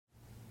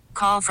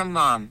Call from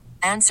mom.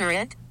 Answer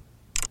it.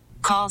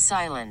 Call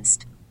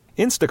silenced.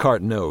 Instacart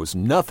knows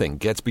nothing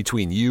gets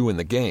between you and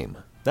the game.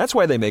 That's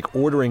why they make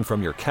ordering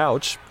from your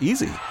couch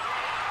easy.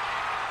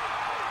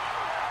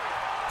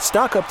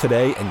 Stock up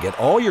today and get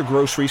all your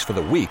groceries for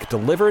the week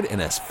delivered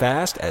in as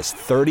fast as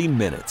 30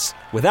 minutes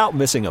without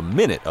missing a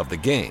minute of the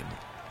game.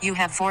 You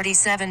have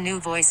 47 new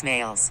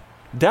voicemails.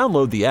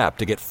 Download the app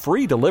to get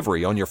free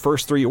delivery on your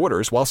first 3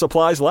 orders while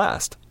supplies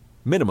last.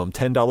 Minimum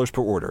 $10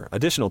 per order.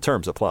 Additional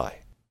terms apply.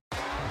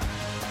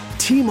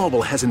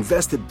 T-Mobile has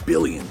invested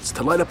billions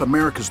to light up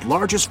America's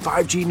largest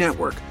 5G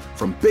network,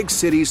 from big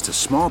cities to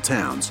small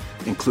towns,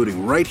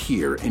 including right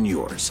here in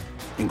yours.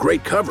 And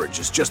great coverage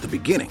is just the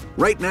beginning.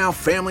 Right now,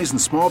 families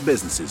and small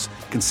businesses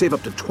can save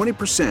up to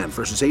 20%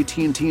 versus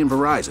AT&T and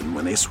Verizon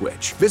when they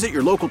switch. Visit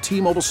your local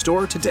T-Mobile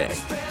store today.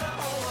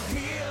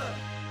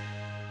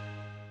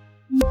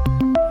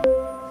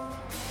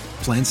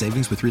 Plan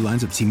savings with 3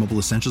 lines of T-Mobile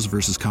Essentials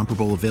versus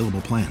comparable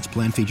available plans.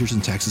 Plan features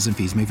and taxes and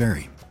fees may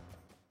vary.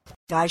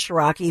 Guy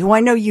Ciarrocchi, who I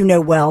know you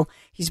know well.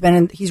 He's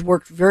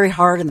worked very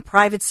hard in the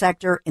private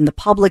sector, in the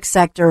public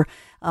sector,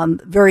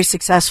 very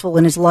successful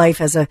in his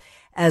life as a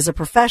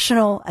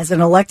professional, as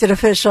an elected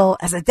official,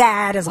 as a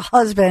dad, as a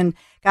husband.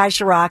 Guy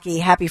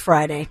Ciarrocchi, happy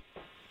Friday.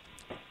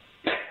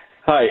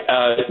 Hi,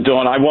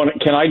 Dawn.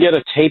 Can I get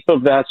a tape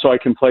of that so I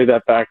can play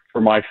that back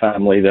for my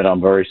family that I'm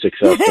very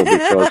successful,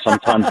 because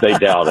sometimes they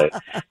doubt it.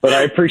 But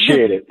I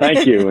appreciate it.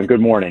 Thank you, and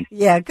good morning.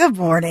 Yeah, good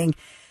morning.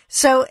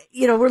 So,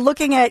 we're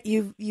looking at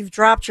you've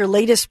dropped your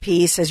latest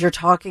piece as you're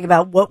talking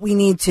about what we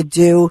need to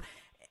do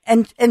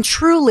and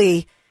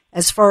truly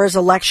as far as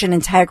election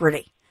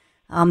integrity,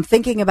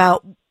 thinking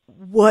about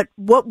what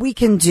we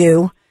can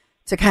do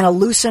to kind of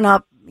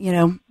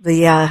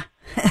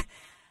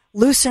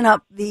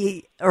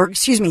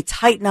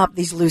tighten up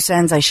these loose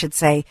ends, I should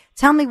say.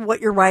 Tell me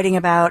what you're writing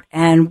about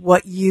and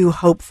what you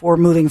hope for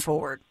moving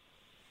forward.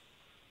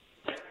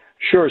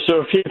 Sure. So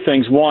a few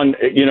things. One,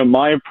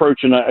 my approach,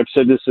 and I've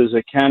said this as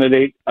a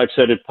candidate, I've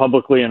said it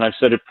publicly, and I've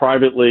said it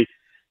privately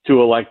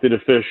to elected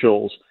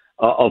officials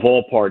of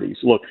all parties.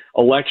 Look,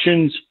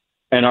 elections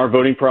and our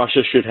voting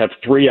process should have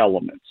 3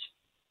 elements.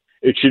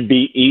 It should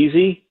be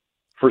easy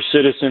for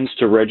citizens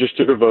to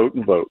register to vote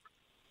and vote.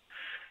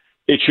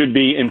 It should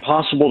be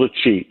impossible to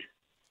cheat,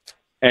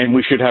 and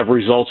we should have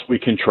results we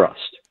can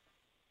trust.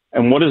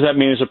 And what does that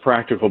mean as a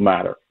practical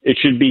matter? It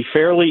should be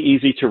fairly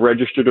easy to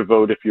register to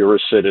vote if you're a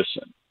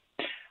citizen.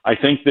 I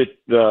think that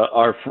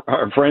our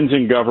friends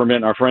in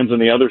government, our friends on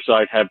the other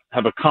side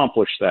have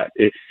accomplished that.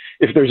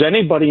 If there's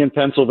anybody in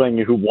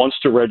Pennsylvania who wants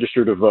to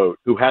register to vote,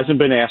 who hasn't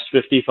been asked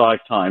 55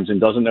 times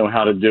and doesn't know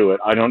how to do it,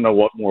 I don't know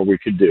what more we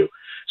could do.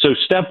 So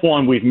step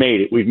one, we've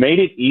made it. We've made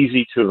it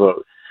easy to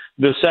vote.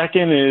 The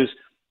second is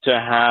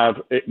to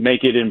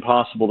make it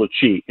impossible to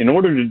cheat. In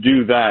order to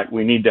do that,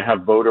 we need to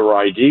have voter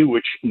ID,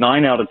 which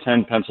 9 out of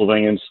 10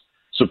 Pennsylvanians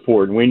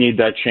support. And we need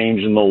that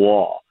change in the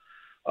law.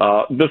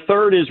 The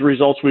third is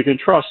results we can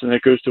trust, and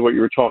it goes to what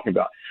you were talking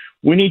about.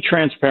 We need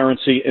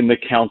transparency in the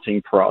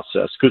counting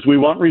process because we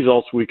want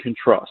results we can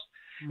trust.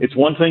 Mm-hmm. It's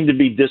one thing to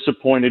be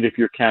disappointed if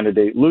your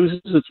candidate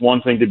loses. It's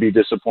one thing to be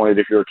disappointed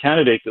if you're a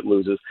candidate that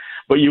loses.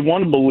 But you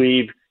want to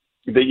believe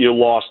that you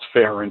lost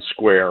fair and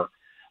square.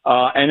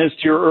 And as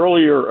to your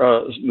earlier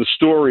the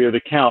story of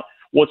the count,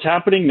 what's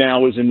happening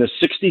now is in the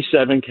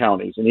 67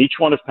 counties, in each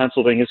one of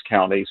Pennsylvania's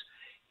counties,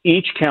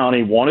 each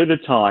county, one at a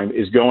time,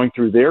 is going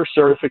through their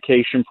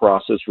certification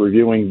process,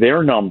 reviewing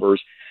their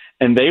numbers,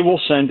 and they will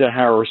send to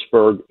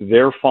Harrisburg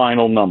their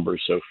final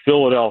numbers. So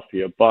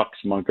Philadelphia, Bucks,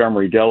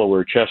 Montgomery,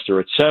 Delaware, Chester,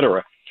 et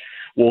cetera,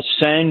 will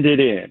send it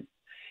in.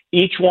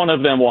 Each one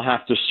of them will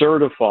have to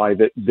certify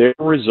that their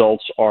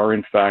results are,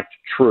 in fact,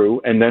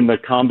 true, and then the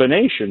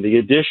combination, the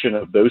addition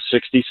of those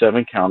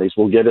 67 counties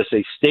will get us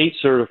a state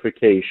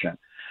certification.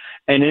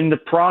 And in the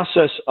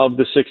process of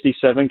the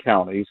 67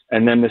 counties,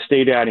 and then the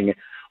state adding it,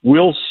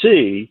 we'll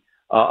see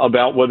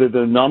about whether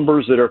the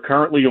numbers that are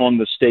currently on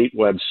the state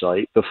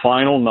website, the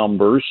final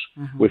numbers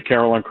with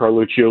Caroline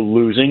Carluccio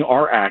losing,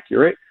 are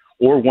accurate,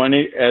 or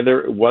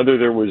whether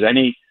there was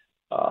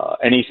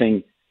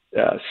anything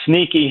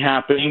sneaky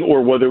happening,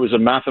 or whether it was a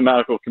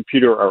mathematical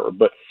computer error.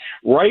 But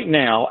right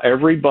now,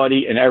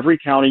 everybody in every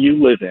county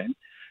you live in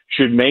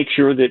should make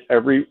sure that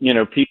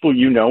people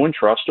you know and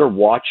trust are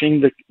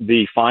watching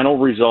the final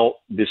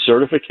result, the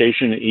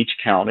certification in each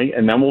county,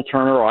 and then we'll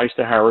turn our eyes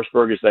to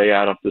Harrisburg as they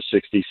add up to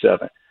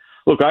 67.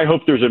 Look, I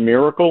hope there's a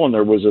miracle and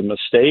there was a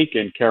mistake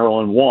and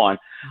Carolyn won.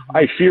 Mm-hmm.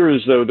 I fear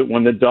as though that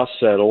when the dust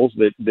settles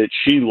that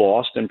she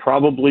lost, and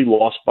probably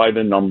lost by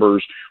the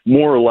numbers,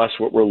 more or less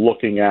what we're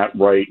looking at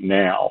right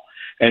now.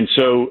 And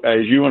so,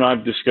 as you and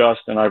I've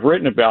discussed and I've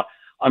written about,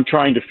 I'm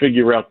trying to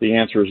figure out the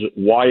answers.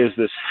 Why is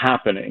this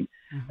happening?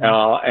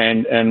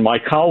 Mm-hmm. And my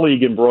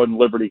colleague in Broad and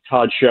Liberty,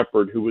 Todd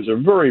Shepard, who was a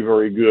very,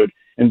 very good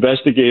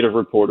investigative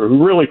reporter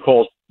who really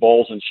calls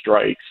balls and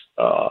strikes,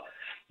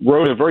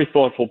 wrote a very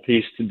thoughtful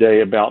piece today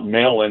about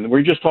mail-in,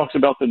 where he just talks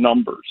about the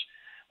numbers.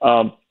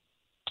 And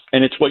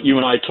it's what you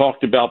and I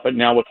talked about, but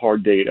now with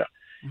hard data.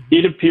 Mm-hmm.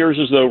 It appears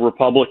as though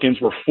Republicans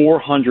were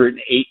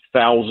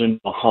 408,000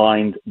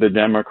 behind the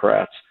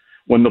Democrats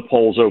when the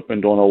polls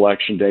opened on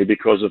Election Day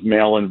because of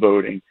mail-in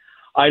voting.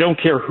 I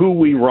don't care who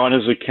we run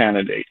as a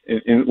candidate,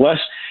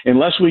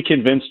 unless we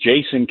convince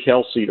Jason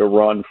Kelsey to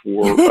run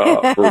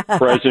for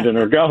president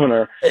or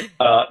governor.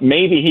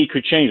 Maybe he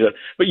could change that,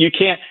 but you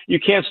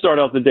can't start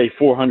out the day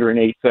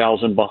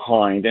 408,000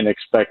 behind and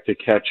expect to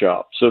catch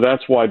up. So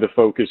that's why the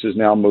focus is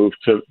now moved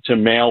to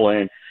mail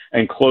in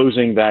and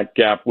closing that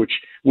gap, which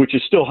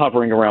is still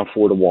hovering around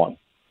 4-1.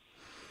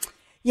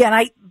 Yeah,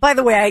 and by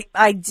the way,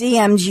 I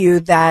DM'd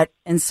you that,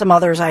 and some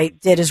others I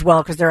did as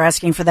well, because they're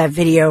asking for that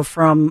video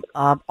from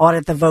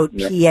Audit the Vote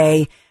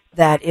PA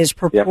that is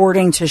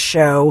purporting to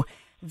show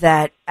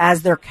that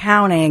as they're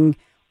counting,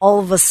 all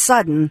of a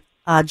sudden,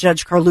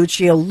 Judge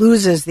Carluccio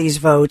loses these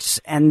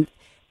votes, and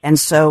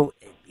so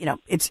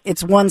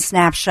it's one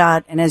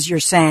snapshot, and as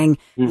you're saying,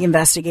 the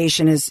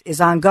investigation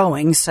is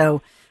ongoing.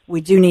 So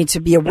we do need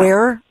to be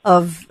aware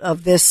of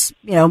this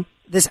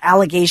this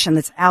allegation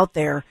that's out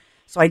there.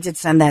 So I did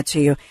send that to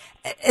you.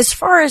 As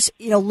far as,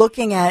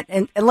 looking at,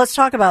 and let's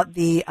talk about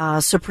the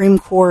Supreme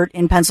Court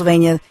in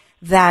Pennsylvania,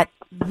 that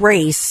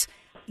race.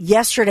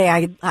 Yesterday,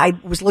 I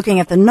was looking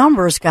at the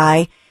numbers,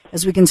 Guy,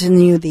 as we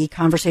continue the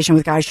conversation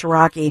with Guy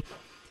Ciarrocchi.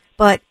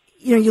 But,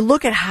 you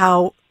look at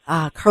how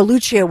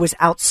Carluccio was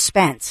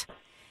outspent.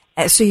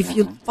 So if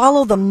you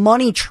follow the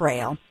money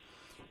trail,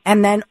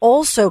 and then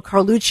also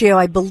Carluccio,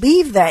 I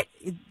believe that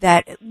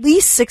at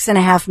least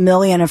 $6.5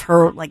 million of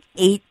her,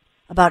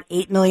 about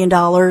 $8 million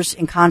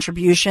in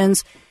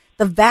contributions.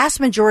 The vast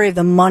majority of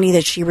the money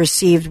that she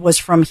received was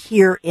from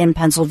here in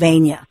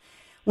Pennsylvania.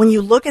 When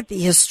you look at the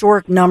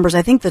historic numbers,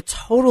 I think the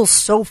total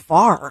so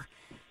far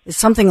is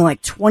something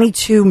like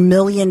 $22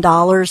 million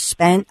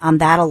spent on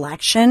that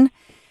election.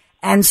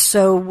 And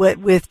so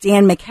with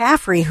Dan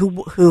McCaffrey,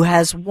 who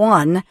has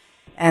won,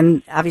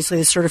 and obviously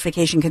the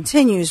certification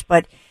continues,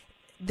 but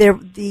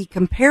the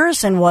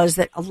comparison was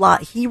that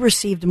he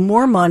received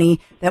more money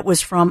that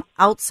was from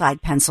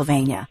outside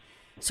Pennsylvania.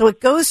 So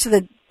it goes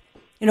to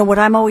what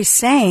I'm always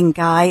saying,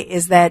 Guy,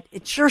 is that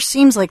it sure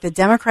seems like the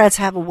Democrats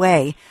have a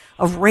way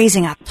of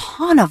raising a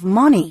ton of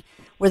money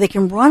where they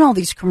can run all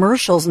these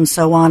commercials and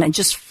so on and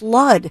just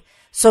flood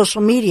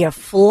social media,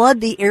 flood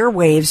the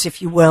airwaves,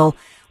 if you will,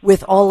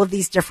 with all of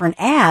these different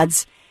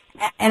ads.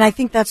 And I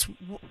think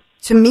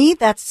to me,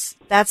 that's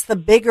the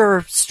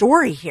bigger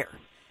story here,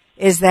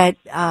 is that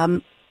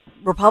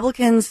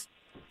Republicans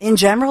in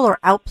general are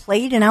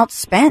outplayed and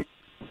outspent.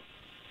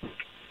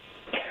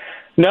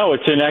 No,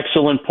 it's an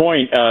excellent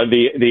point.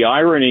 The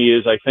irony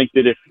is, I think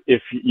that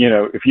if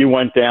you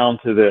went down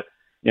to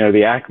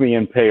the Acme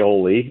and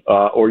Paoli,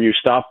 or you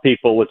stopped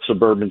people at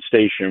Suburban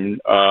Station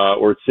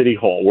or at City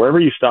Hall, wherever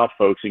you stop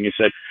folks, and you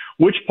said,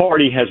 which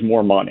party has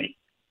more money?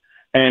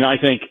 And I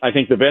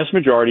think the vast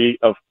majority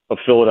of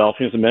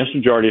Philadelphians, the vast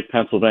majority of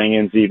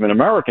Pennsylvanians, even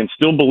Americans,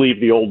 still believe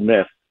the old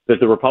myth that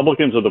the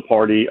Republicans are the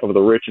party of the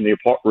rich and the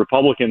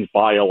Republicans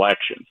buy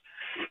elections.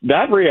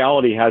 That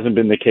reality hasn't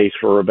been the case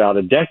for about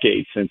a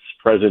decade since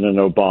President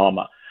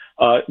Obama.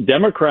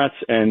 Democrats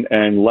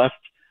and left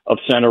of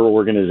center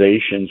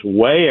organizations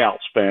way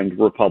outspend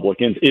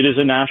Republicans. It is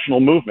a national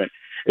movement.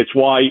 It's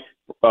why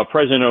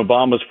President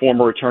Obama's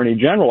former Attorney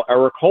General,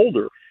 Eric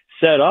Holder,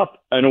 set up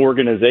an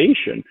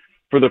organization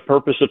for the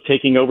purpose of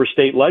taking over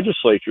state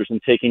legislatures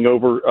and taking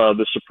over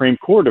the Supreme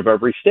Court of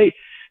every state.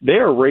 They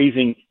are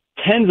raising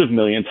tens of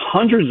millions,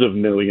 hundreds of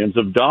millions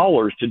of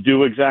dollars to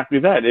do exactly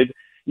that.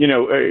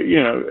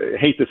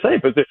 Hate to say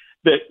it, but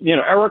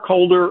Eric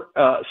Holder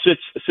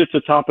sits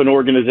atop an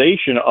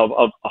organization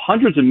of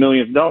hundreds of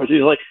millions of dollars.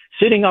 He's like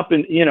sitting up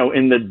in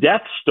the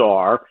Death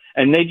Star,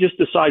 and they just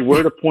decide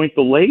where to point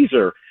the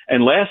laser.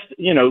 And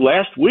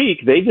last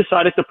week they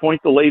decided to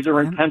point the laser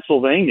in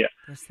Pennsylvania.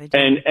 Yes, they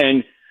did.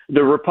 And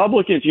the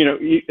Republicans,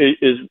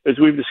 as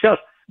we've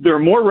discussed, there are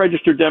more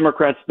registered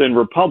Democrats than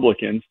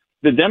Republicans.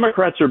 The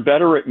Democrats are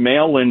better at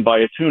mail-in by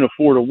a tune of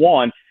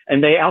 4-1,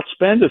 and they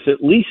outspend us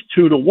at least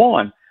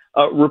 2-1.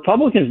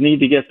 Republicans need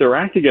to get their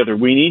act together.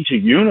 We need to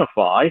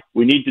unify.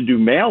 We need to do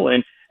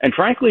mail-in. And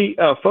frankly,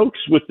 folks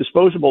with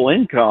disposable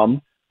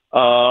income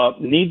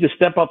need to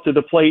step up to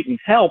the plate and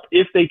help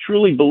if they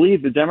truly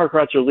believe the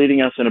Democrats are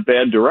leading us in a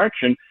bad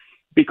direction,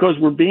 because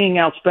we're being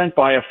outspent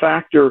by a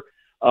factor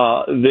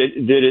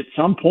that at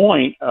some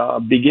point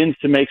begins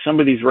to make some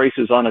of these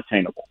races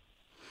unattainable.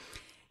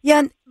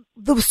 Yeah,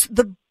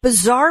 the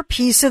bizarre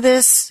piece of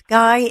this,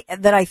 Guy,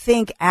 that I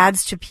think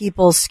adds to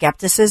people's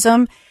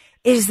skepticism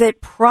is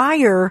that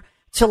prior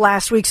to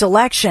last week's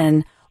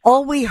election,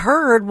 all we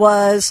heard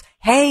was,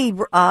 hey,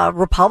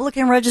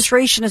 Republican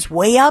registration is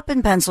way up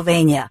in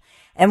Pennsylvania.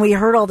 And we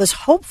heard all this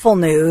hopeful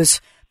news.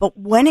 But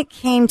when it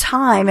came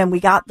time and we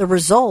got the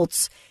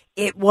results,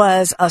 it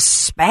was a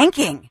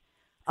spanking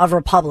of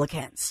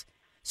Republicans.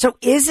 So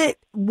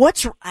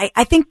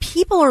I think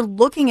people are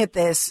looking at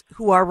this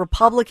who are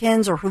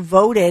Republicans or who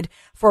voted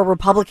for a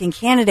Republican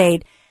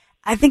candidate.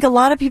 I think a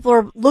lot of people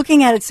are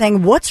looking at it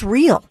saying, what's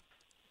real?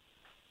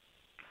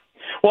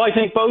 Well, I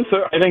think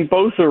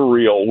both are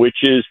real,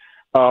 which is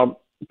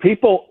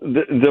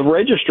the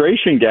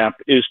registration gap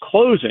is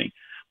closing.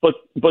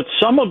 But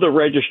some of the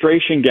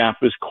registration gap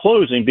is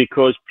closing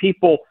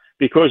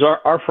because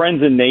our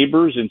friends and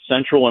neighbors in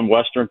central and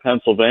western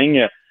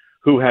Pennsylvania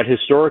who had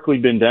historically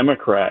been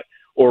Democrat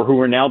or who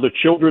are now the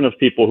children of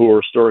people who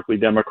were historically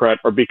Democrat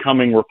are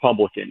becoming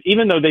Republican,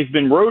 even though they've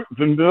been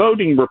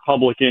voting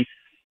Republican.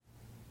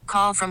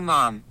 Call from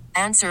mom.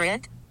 Answer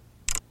it.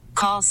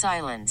 Call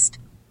silenced.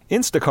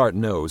 Instacart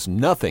knows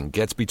nothing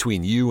gets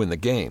between you and the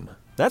game.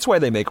 That's why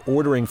they make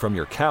ordering from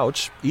your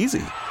couch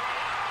easy.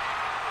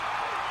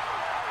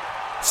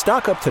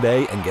 Stock up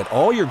today and get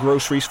all your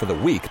groceries for the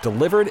week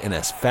delivered in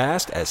as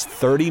fast as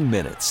 30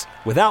 minutes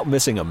without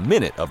missing a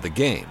minute of the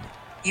game.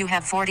 You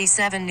have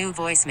 47 new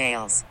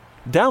voicemails.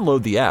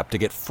 Download the app to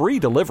get free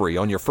delivery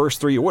on your first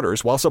 3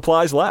 orders while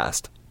supplies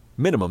last.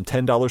 Minimum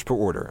 $10 per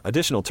order.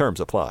 Additional terms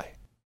apply.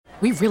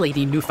 We really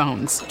need new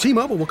phones.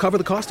 T-Mobile will cover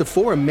the cost of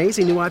 4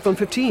 amazing new iPhone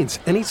 15s,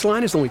 and each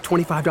line is only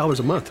 $25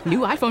 a month. New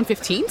iPhone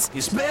 15s?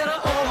 It's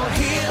better over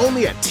here.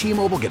 Only at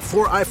T-Mobile, get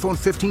 4 iPhone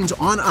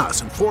 15s on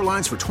us and 4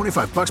 lines for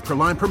 $25 per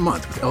line per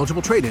month with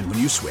eligible trade-in when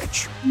you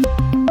switch.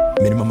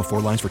 Minimum of 4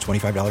 lines for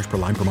 $25 per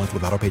line per month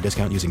with autopay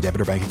discount using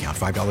debit or bank account.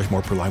 $5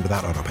 more per line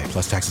without autopay,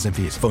 plus taxes and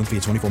fees. Phone fee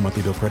at 24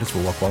 monthly bill credits for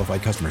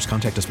well-qualified customers.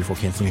 Contact us before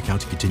canceling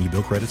account to continue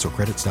bill credits or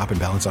credit stop and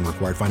balance on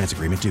required finance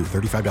agreement due.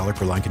 $35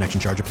 per line connection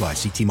charge applies.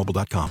 See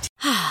T-Mobile.com.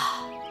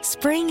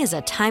 Spring is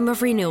a time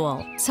of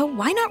renewal, so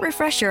why not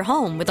refresh your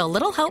home with a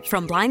little help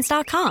from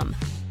Blinds.com?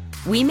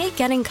 We make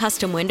getting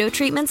custom window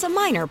treatments a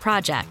minor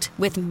project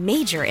with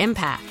major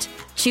impact.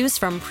 Choose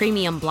from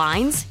premium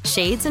blinds,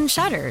 shades, and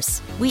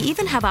shutters. We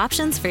even have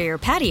options for your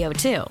patio,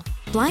 too.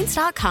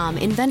 Blinds.com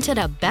invented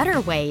a better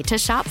way to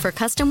shop for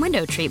custom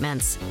window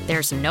treatments.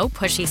 There's no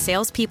pushy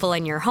salespeople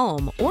in your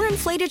home or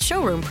inflated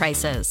showroom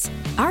prices.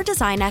 Our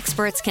design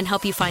experts can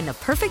help you find the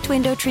perfect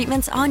window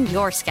treatments on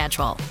your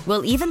schedule.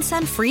 We'll even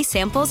send free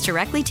samples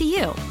directly to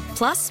you.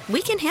 Plus,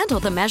 we can handle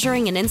the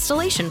measuring and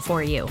installation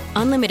for you.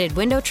 Unlimited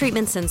window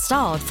treatments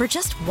installed for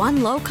just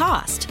one low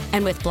cost.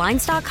 And with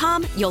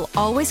Blinds.com, you'll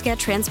always get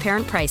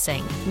transparent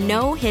pricing.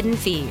 No hidden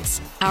fees.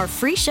 Our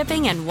free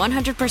shipping and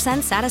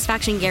 100%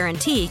 satisfaction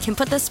guarantee can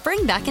put the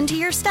spring back into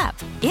your step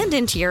and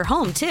into your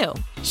home, too.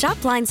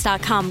 Shop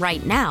Blinds.com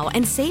right now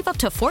and save up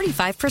to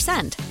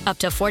 45%. Up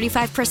to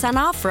 45%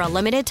 off for a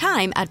limited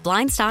time at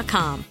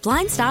Blinds.com.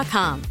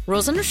 Blinds.com.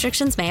 Rules and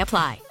restrictions may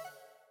apply.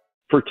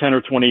 For 10 or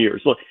 20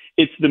 years. Look,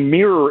 it's the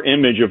mirror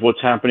image of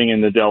what's happening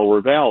in the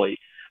Delaware Valley.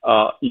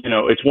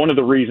 It's one of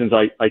the reasons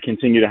I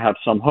continue to have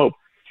some hope.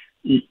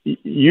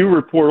 You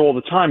report all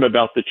the time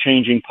about the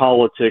changing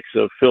politics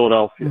of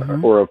Philadelphia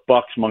or of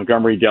Bucks,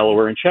 Montgomery,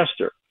 Delaware, and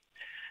Chester.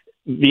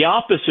 The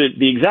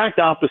exact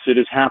opposite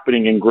is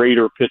happening in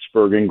greater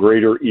Pittsburgh and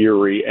greater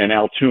Erie and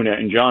Altoona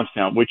and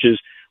Johnstown, which is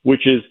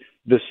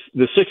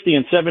the 60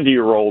 and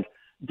 70-year-old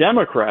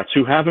Democrats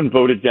who haven't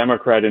voted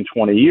Democrat in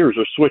 20 years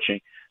are switching.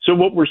 So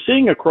what we're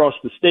seeing across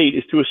the state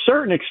is to a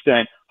certain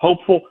extent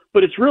hopeful,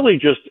 but it's really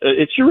just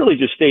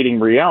stating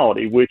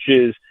reality, which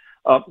is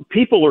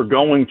people are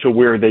going to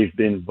where they've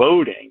been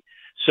voting.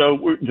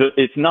 So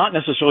it's not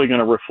necessarily going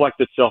to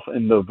reflect itself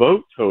in the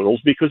vote totals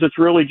because it's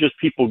really just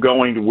people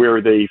going to where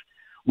they've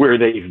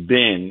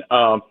been.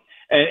 Look,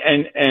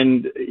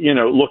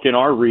 in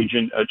our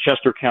region,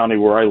 Chester County,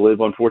 where I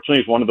live,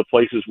 unfortunately, is one of the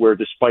places where,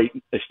 despite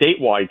a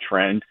statewide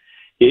trend,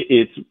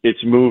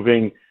 it's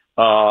moving.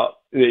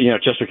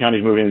 Chester County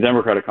is moving in the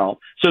Democratic column.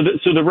 So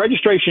the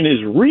registration is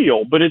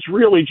real, but it's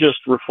really just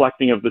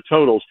reflecting of the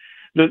totals.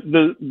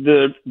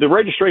 The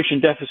registration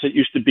deficit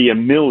used to be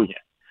 1 million,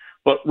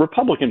 but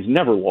Republicans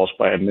never lost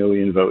by 1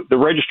 million votes. The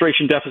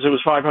registration deficit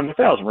was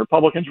 500,000.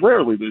 Republicans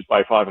rarely lose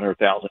by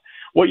 500,000.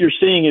 What you're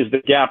seeing is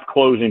the gap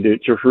closing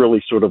to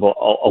really sort of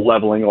a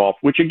leveling off,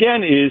 which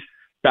again is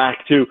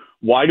back to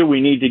why do we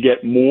need to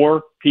get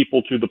more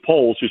people to the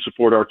polls who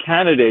support our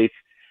candidates,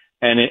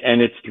 and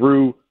it's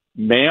through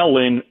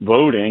mail-in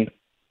voting.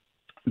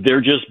 They're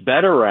just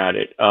better at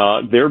it.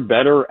 They're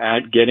better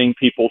at getting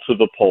people to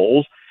the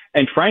polls.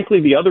 And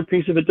frankly, the other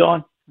piece of it,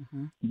 Dawn,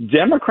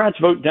 Democrats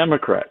vote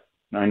Democrat.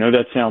 I know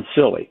that sounds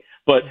silly,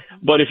 but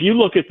if you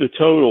look at the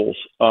totals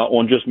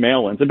on just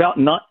mail-ins,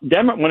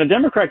 when a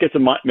Democrat gets a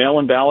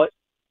mail-in ballot,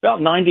 about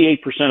 98%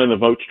 of them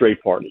vote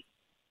straight party.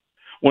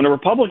 When a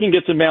Republican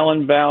gets a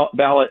mail-in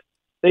ballot,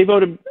 they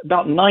vote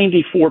about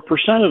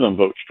 94% of them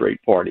vote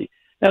straight party.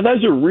 Now,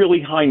 those are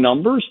really high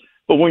numbers,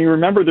 but when you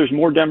remember there's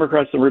more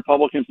Democrats than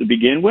Republicans to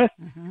begin with,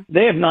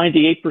 they have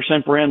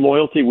 98% brand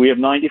loyalty. We have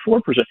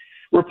 94%.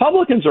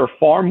 Republicans are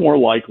far more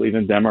likely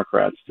than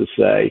Democrats to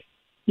say,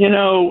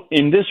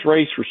 in this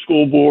race for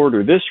school board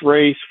or this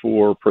race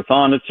for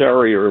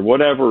prothonotary or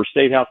whatever, or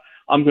state house,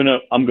 I'm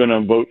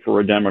gonna vote for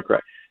a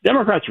Democrat.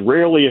 Democrats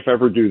rarely, if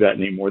ever, do that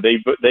anymore.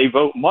 They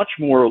vote much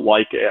more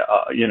like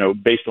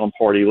based on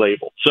party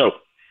label.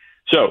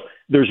 So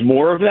there's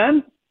more of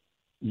them.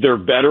 They're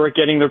better at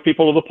getting their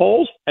people to the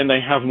polls, and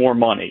they have more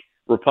money.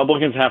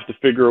 Republicans have to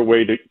figure a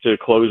way to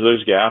close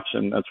those gaps,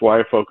 and that's why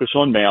I focus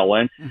on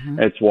mail-in.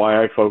 That's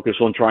why I focus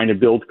on trying to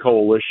build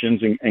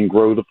coalitions and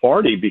grow the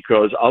party,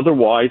 because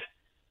otherwise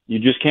you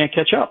just can't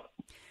catch up.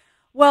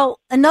 Well,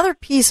 another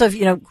piece of,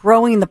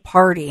 growing the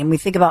party, and we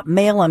think about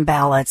mail-in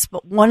ballots,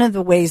 but one of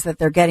the ways that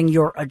they're getting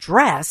your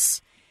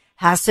address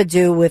has to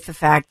do with the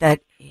fact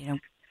that,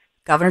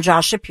 Governor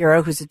Josh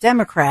Shapiro, who's a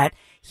Democrat,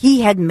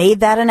 he had made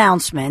that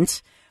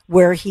announcement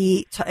where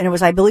and it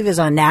was, I believe it was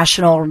on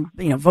National,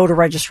 Voter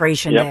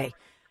Registration Day.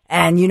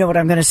 And you know what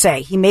I'm going to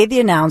say. He made the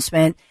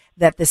announcement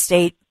that the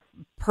state,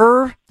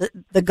 per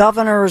the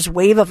governor's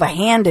wave of a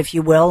hand, if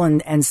you will,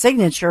 and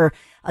signature,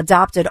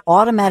 adopted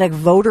automatic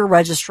voter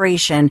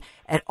registration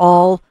at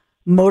all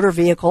motor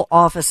vehicle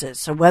offices.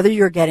 So whether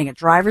you're getting a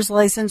driver's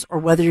license or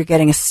whether you're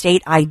getting a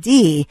state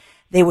ID,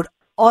 they would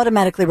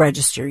automatically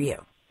register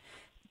you.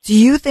 Do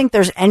you think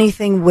there's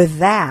anything with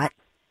that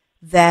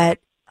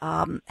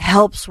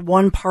helps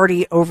one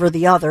party over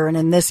the other? And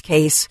in this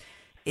case,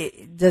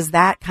 does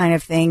that kind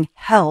of thing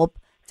help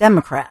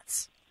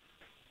Democrats?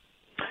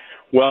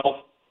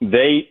 Well,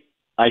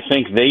 I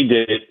think they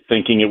did it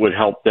thinking it would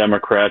help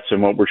Democrats,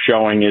 and what we're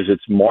showing is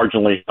it's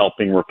marginally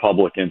helping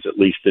Republicans, at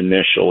least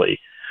initially.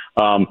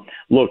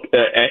 Look,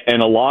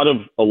 and a lot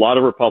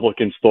of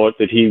Republicans thought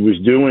that he was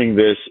doing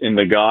this in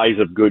the guise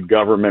of good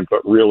government,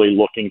 but really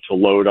looking to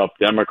load up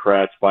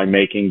Democrats by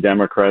making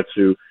Democrats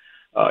who,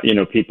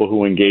 people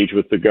who engage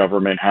with the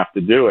government have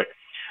to do it.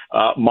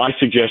 My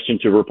suggestion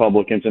to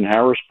Republicans in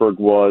Harrisburg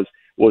was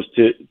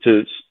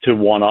to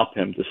one up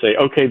him, to say,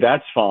 okay,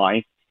 that's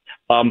fine.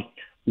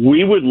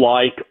 We would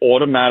like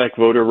automatic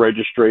voter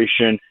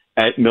registration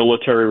at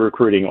military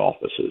recruiting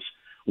offices.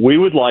 We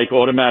would like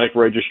automatic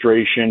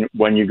registration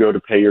when you go to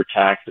pay your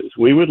taxes.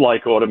 We would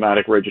like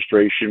automatic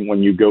registration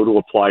when you go to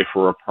apply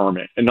for a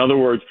permit. In other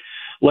words,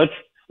 let's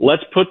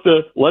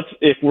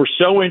if we're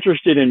so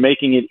interested in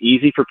making it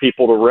easy for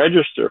people to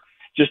register,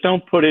 just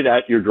don't put it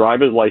at your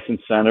driver's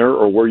license center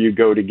or where you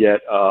go to get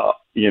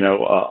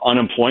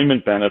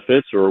unemployment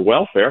benefits or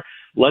welfare.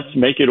 Let's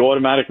make it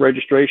automatic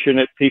registration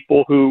at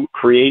people who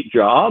create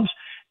jobs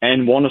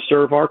and want to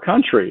serve our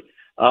country.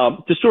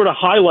 To sort of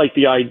highlight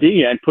the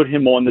idea and put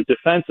him on the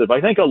defensive. I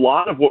think a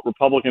lot of what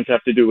Republicans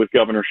have to do with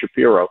Governor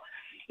Shapiro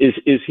is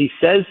he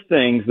says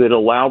things that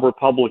allow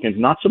Republicans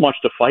not so much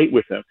to fight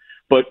with him,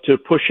 but to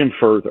push him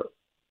further.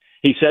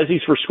 He says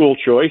he's for school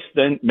choice,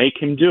 then make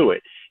him do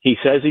it. He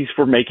says he's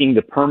for making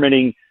the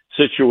permitting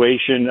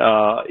situation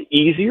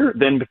easier,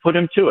 then put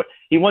him to it.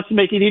 He wants to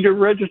make it easier to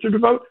register to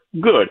vote.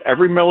 Good.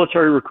 Every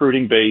military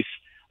recruiting base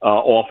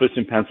office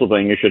in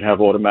Pennsylvania should have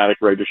automatic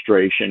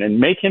registration, and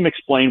make him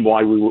explain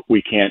why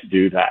we can't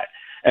do that.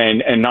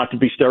 And not to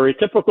be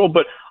stereotypical,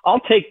 but I'll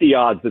take the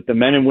odds that the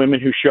men and women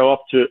who show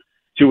up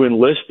to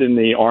enlist in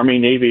the Army,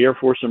 Navy, Air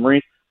Force, and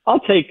Marines, I'll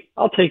take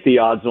the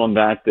odds on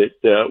that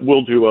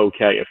we'll do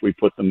okay if we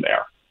put them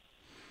there.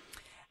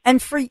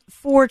 And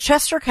for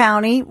Chester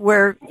County,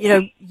 where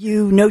you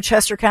know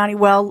Chester County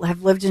well,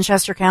 have lived in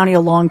Chester County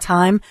a long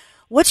time,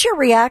 what's your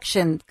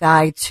reaction,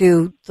 Guy,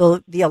 to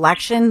the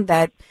election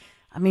that,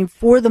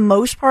 for the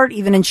most part,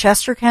 even in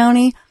Chester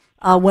County,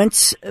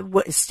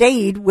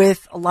 stayed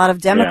with a lot of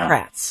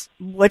Democrats?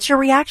 Yeah. What's your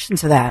reaction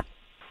to that?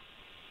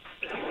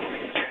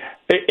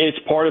 It's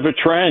part of a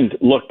trend.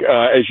 Look,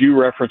 as you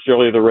referenced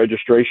earlier, the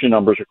registration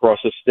numbers across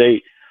the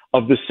state,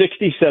 of the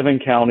 67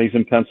 counties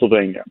in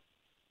Pennsylvania,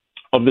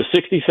 of the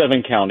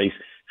 67 counties,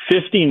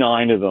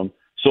 59 of them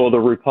saw the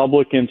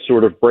Republicans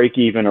sort of break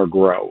even or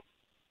grow.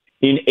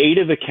 In 8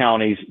 of the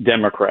counties,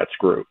 Democrats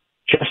grew.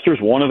 Chester's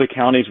one of the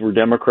counties where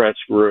Democrats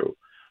grew.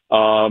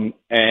 And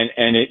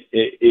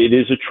it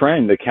is a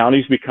trend. The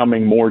county's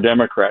becoming more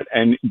Democrat.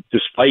 And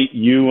despite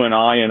you and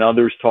I and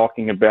others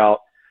talking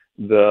about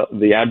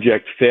the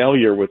abject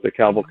failure with the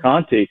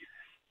Cavalcanti,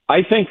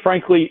 I think,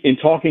 frankly, in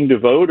talking to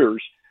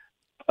voters,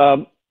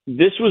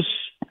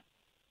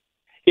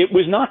 it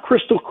was not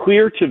crystal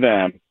clear to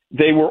them.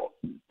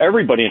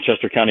 Everybody in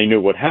Chester County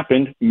knew what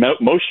happened.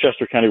 Most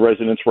Chester County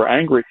residents were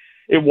angry.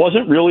 It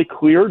wasn't really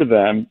clear to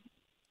them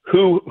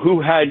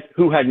who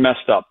had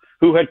messed up,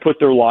 who had put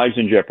their lives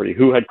in jeopardy,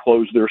 who had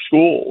closed their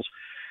schools.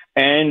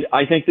 And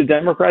I think the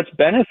Democrats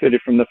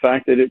benefited from the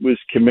fact that it was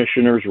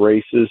commissioners'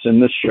 races and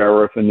the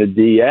sheriff and the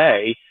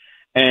DA.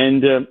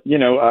 And,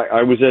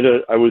 I was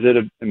at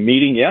a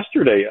meeting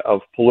yesterday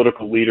of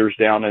political leaders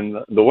down in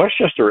the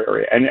Westchester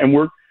area. And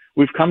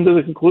we've come to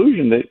the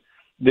conclusion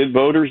that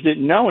voters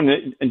didn't know.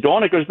 And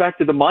Dawn, it goes back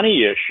to the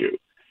money issue.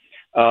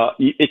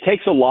 It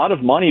takes a lot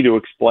of money to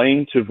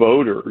explain to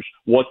voters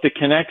what the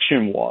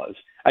connection was.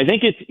 I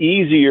think it's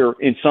easier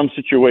in some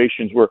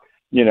situations where,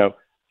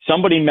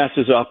 somebody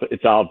messes up,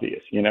 it's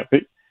obvious.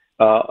 If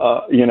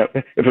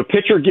a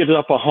pitcher gives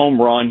up a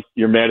home run,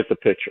 you're mad at the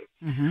pitcher.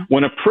 Mm-hmm.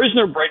 When a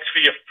prisoner breaks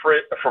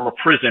free from a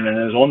prison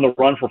and is on the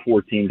run for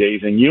 14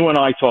 days, and you and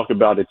I talk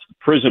about it's the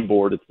prison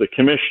board, it's the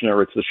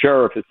commissioner, it's the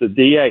sheriff, it's the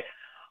DA,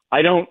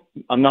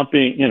 I'm not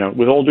being,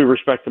 with all due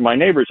respect to my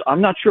neighbors,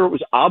 I'm not sure it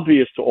was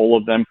obvious to all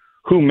of them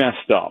who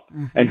messed up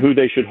and who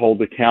they should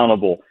hold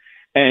accountable.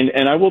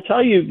 And I will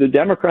tell you, the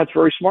Democrats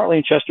very smartly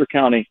in Chester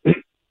County,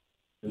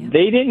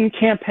 they didn't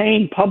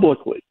campaign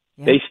publicly.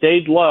 Yeah. They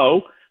stayed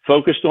low,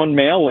 focused on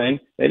mail-in.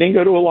 They didn't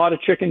go to a lot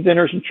of chicken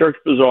dinners and church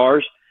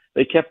bazaars.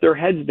 They kept their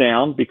heads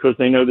down because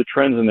they know the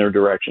trends in their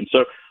direction.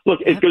 So, look,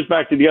 it goes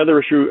back to the other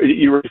issue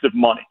you raised of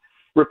money.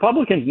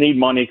 Republicans need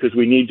money because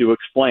we need to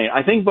explain.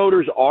 I think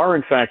voters are,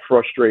 in fact,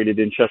 frustrated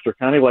in Chester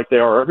County like they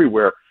are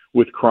everywhere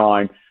with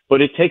crime,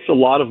 but it takes a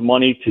lot of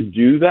money to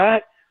do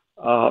that.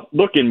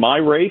 Look, in my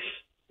race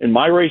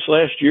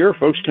last year,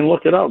 folks can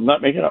look it up. I'm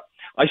not making it up.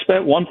 I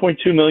spent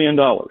 $1.2 million.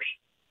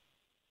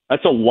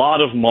 That's a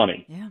lot of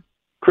money. Yeah.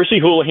 Chrissy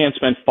Houlihan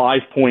spent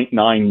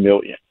 $5.9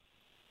 million.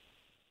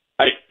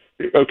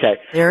 Okay.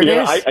 There it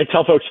is. I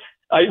tell folks,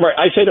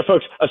 I say to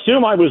folks,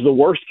 assume I was the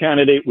worst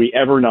candidate we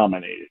ever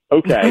nominated.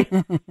 Okay.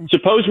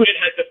 Suppose we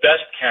had the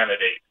best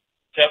candidate.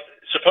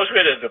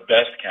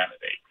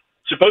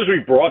 Suppose we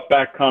brought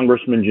back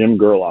Congressman Jim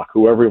Gerlach,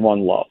 who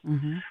everyone loved.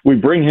 Mm-hmm. We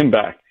bring him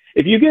back.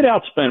 If you get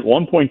outspent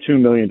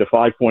 $1.2 million to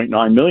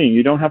 $5.9 million,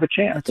 you don't have a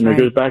chance. That's right. It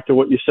goes back to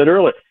what you said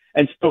earlier.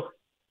 And so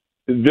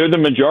they're the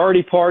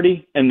majority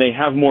party, and they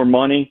have more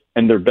money,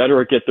 and they're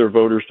better at get their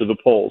voters to the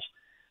polls.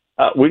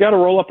 We got to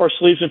roll up our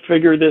sleeves and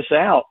figure this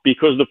out,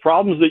 because the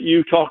problems that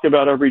you talk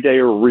about every day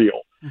are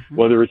real,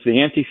 whether it's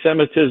the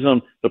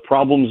anti-Semitism, the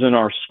problems in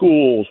our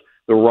schools,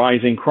 the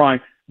rising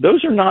crime.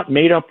 Those are not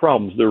made-up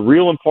problems. They're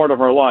real and part of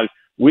our lives.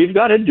 We've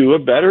got to do a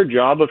better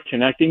job of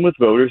connecting with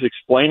voters,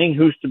 explaining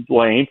who's to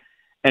blame,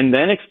 and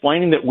then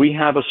explaining that we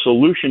have a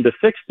solution to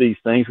fix these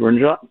things. We're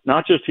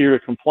not just here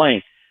to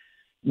complain.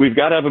 We've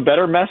got to have a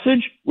better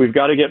message. We've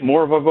got to get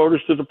more of our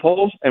voters to the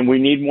polls, and we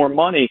need more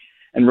money.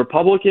 And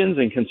Republicans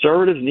and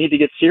conservatives need to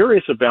get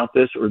serious about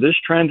this, or this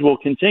trend will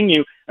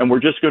continue, and we're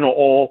just going to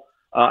all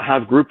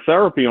have group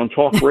therapy on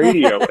talk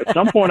radio. At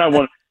some point, I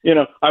want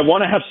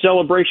to have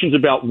celebrations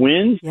about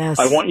wins. Yes.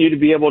 I want you to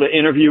be able to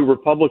interview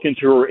Republicans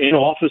who are in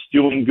office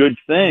doing good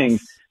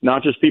things,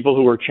 not just people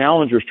who are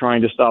challengers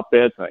trying to stop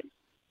bad things.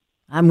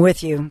 I'm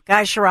with you.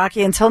 Guy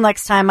Ciarrocchi, until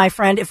next time, my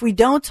friend. If we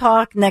don't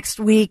talk next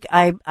week,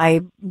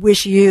 I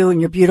wish you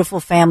and your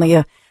beautiful family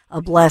a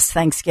blessed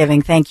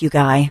Thanksgiving. Thank you,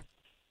 Guy.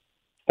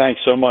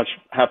 Thanks so much.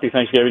 Happy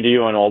Thanksgiving to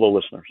you and all the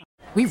listeners.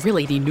 We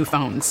really need new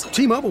phones.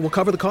 T-Mobile will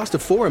cover the cost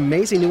of 4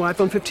 amazing new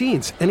iPhone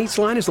 15s, and each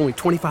line is only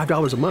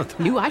 $25 a month.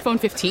 New iPhone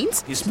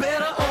 15s? It's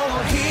better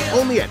over here.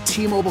 Only at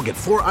T-Mobile, get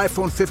 4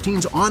 iPhone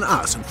 15s on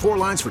us and 4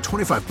 lines for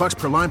 $25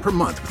 per line per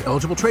month with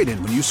eligible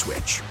trade-in when you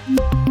switch.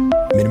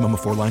 Minimum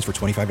of 4 lines for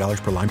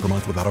 $25 per line per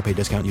month with autopay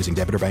discount using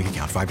debit or bank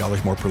account.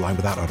 $5 more per line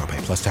without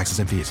autopay, plus taxes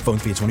and fees. Phone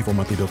fee at 24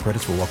 monthly bill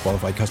credits for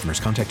well-qualified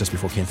customers. Contact us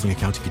before canceling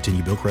account to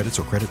continue bill credits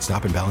or credit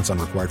stop and balance on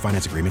required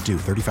finance agreement due.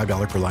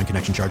 $35 per line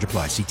connection charge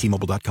applies. See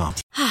T-Mobile.com.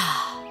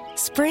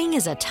 Spring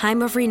is a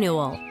time of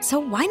renewal, so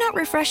why not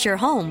refresh your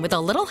home with a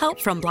little help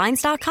from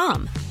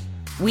Blinds.com?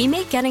 We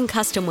make getting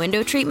custom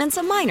window treatments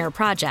a minor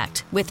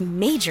project with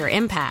major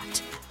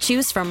impact.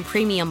 Choose from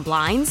premium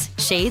blinds,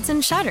 shades,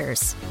 and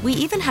shutters. We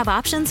even have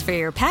options for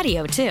your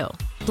patio, too.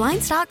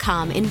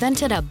 Blinds.com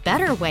invented a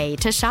better way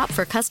to shop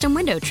for custom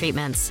window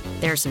treatments.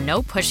 There's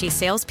no pushy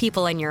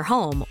salespeople in your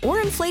home or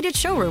inflated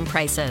showroom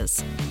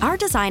prices. Our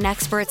design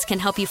experts can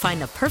help you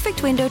find the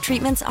perfect window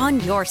treatments on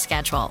your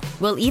schedule.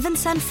 We'll even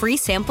send free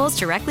samples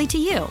directly to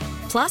you.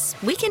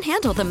 Plus, we can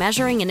handle the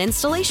measuring and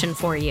installation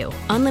for you.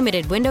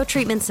 Unlimited window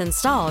treatments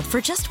installed for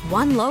just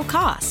one low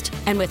cost.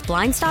 And with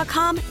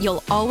Blinds.com,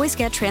 you'll always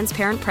get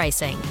transparent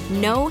pricing.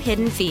 No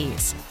hidden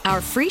fees. Our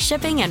free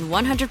shipping and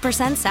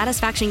 100%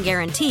 satisfaction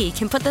guarantee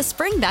can put the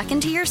spring back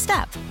into your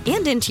step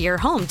and into your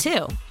home,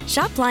 too.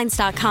 Shop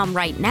Blinds.com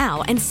right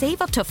now and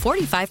save up to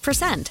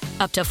 45%.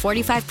 Up to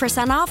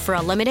 45% off for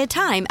a limited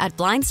time at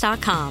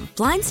Blinds.com.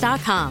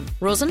 Blinds.com.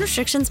 Rules and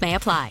restrictions may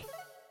apply.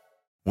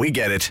 We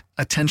get it.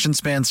 Attention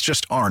spans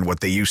just aren't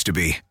what they used to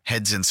be.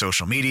 Heads in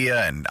social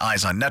media and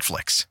eyes on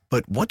Netflix.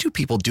 But what do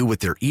people do with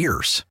their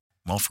ears?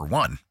 Well, for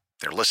one,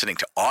 they're listening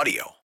to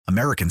audio.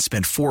 Americans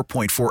spend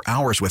 4.4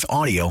 hours with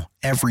audio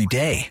every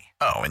day.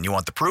 Oh, and you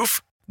want the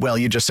proof? Well,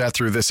 you just sat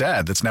through this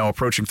ad that's now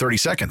approaching 30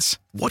 seconds.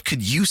 What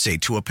could you say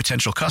to a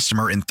potential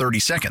customer in 30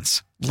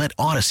 seconds? Let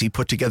Audacy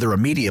put together a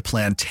media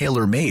plan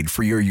tailor-made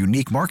for your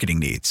unique marketing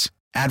needs.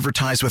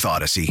 Advertise with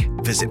Audacy.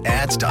 Visit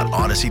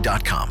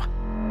ads.audacy.com.